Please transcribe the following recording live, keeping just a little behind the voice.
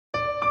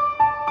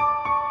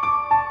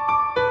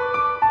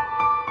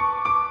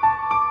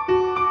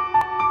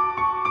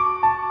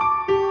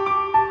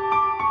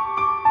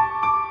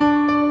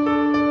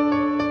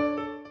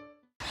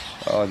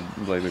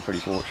believe we're pretty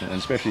fortunate, and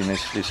especially in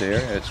this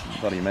area. It's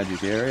a bloody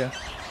magic area,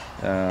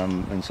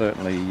 and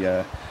certainly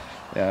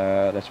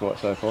that's why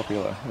it's so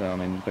popular. I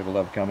mean, people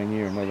love coming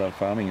here, and we love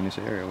farming in this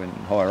area. When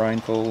high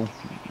rainfall,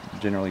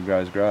 generally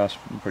grows grass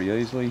pretty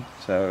easily,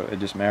 so it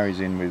just marries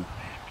in with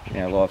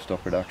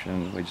livestock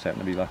production. We just happen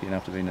to be lucky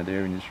enough to be in the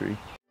dairy industry.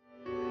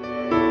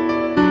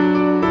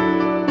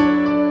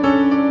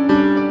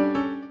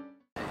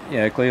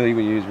 Clearly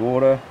we use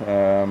water.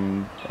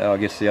 I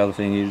guess the other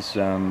thing is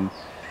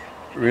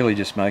really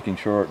just making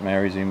sure it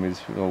marries in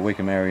with, or we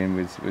can marry in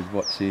with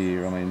what's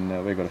here. I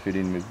mean, we've got to fit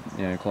in with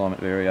climate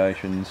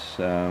variations,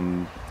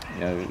 the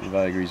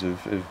vagaries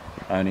of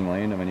owning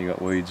land. I mean, you've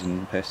got weeds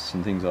and pests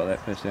and things like that,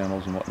 pest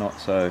animals and whatnot.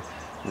 So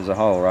there's a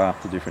whole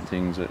raft of different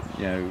things that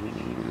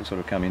sort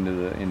of come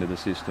into the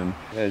system.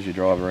 As you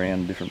drive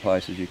around different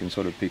places, you can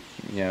sort of pick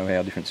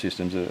how different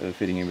systems are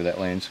fitting in with that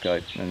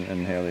landscape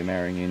and how they're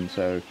marrying in.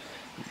 So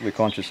we're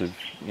conscious of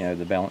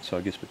the balance,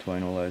 I guess,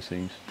 between all those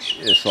things.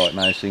 It's like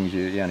most things,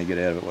 you only get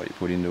out of it what you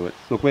put into it.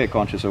 Look, we're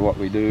conscious of what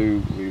we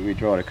do. We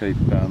try to keep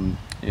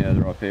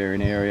the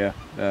riparian area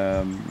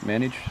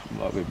managed.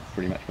 Like we've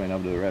pretty much been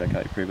able to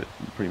eradicate privet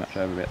pretty much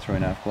over about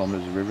 3.5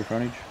 kilometres of river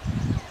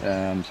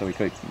frontage. So we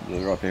keep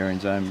the riparian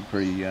zone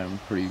pretty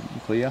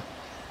clear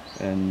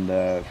and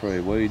free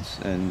of weeds,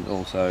 and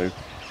also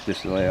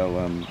just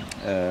allow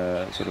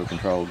sort of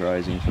controlled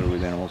grazing sort of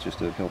with animals, just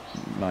to help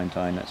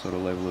maintain that sort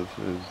of level of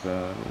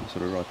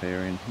sort of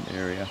riparian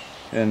area.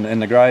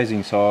 And the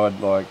grazing side,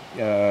 like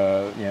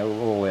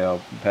all our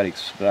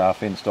paddocks are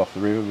fenced off the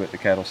river, but the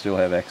cattle still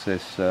have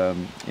access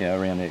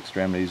around the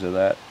extremities of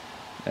that.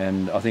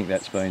 And I think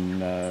that's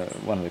been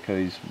one of the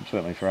keys,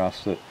 certainly for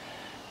us, that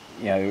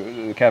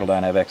the cattle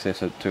don't have access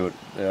to it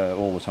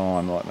all the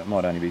time. Like, it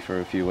might only be for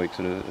a few weeks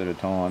at a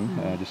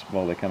time, just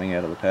while they're coming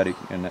out of the paddock,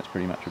 and that's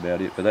pretty much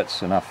about it. But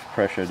that's enough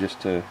pressure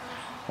just to,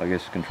 I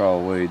guess,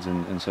 control weeds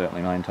and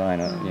certainly maintain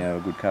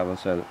a good cover,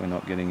 so that we're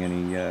not getting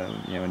any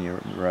any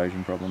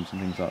erosion problems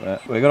and things like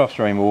that. We've got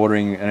off-stream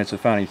watering, and it's a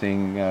funny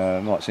thing.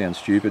 It might sound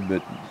stupid,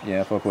 but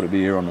if I put a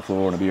beer on the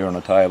floor and a beer on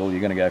the table,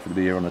 you're going to go for the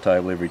beer on the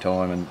table every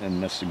time,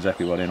 and that's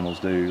exactly what animals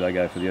do. They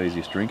go for the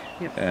easiest drink.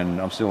 Yep. And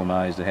I'm still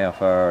amazed at how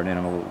far an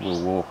animal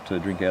will walk to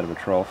drink out of a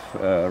trough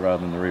rather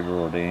than the river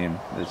or a dam.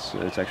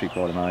 It's actually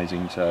quite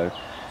amazing. So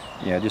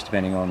just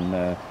depending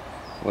on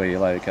where you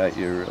locate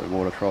your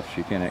water troughs,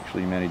 you can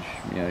actually manage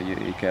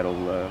your cattle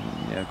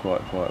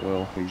quite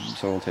well. We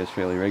soil test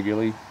fairly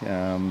regularly,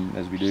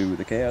 as we do with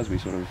the cows. We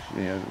sort of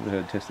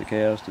herd test the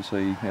cows to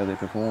see how they're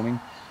performing,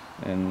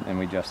 and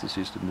we adjust the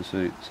system to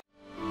suit.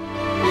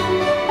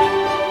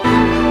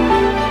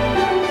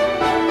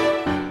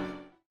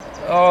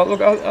 Oh,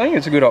 look, I think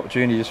it's a good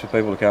opportunity just for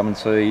people to come and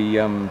see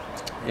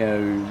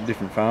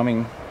different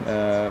farming,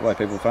 way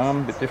people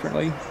farm a bit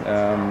differently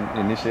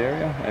in this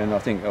area. And I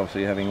think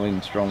obviously having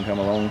Lynne Strong come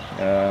along,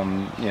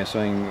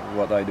 seeing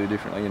what they do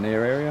differently in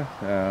their area.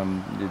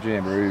 The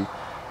Jamberoo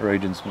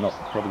region's not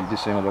probably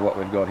dissimilar to what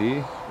we've got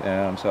here,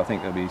 so I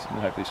think there'll be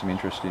hopefully some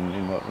interest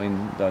in what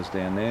Lynne does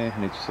down there,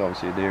 and it's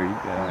obviously a dairy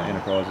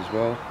enterprise as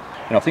well.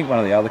 And I think one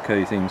of the other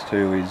key things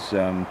too is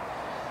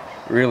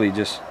really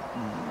just,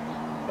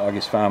 I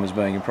guess, farmers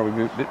being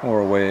probably a bit more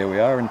aware we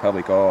are in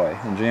public eye,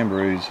 and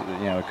Jamberoo's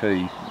a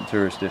key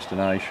tourist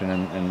destination,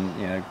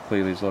 and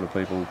clearly there's a lot of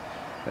people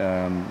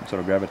sort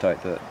of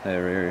gravitate to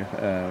their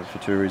area for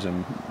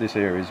tourism. This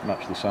area is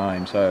much the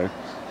same, so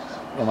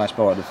almost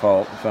by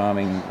default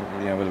farming,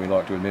 whether we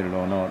like to admit it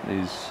or not,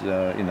 is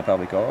in the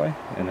public eye,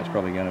 and it's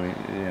probably going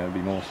to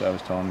be more so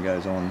as time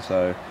goes on.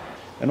 So,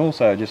 and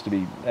also just to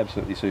be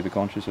absolutely super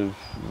conscious of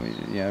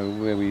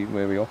where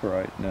we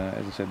operate.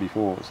 As I said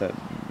before, it's that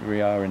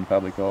we are in the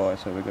public eye,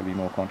 so we've got to be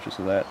more conscious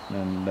of that,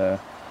 and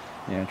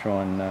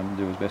try and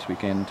do as best we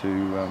can to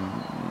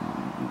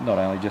not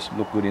only just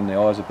look good in the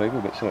eyes of people,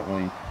 but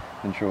certainly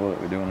ensure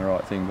that we're doing the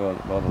right thing by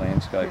the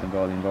landscape and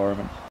by the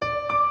environment.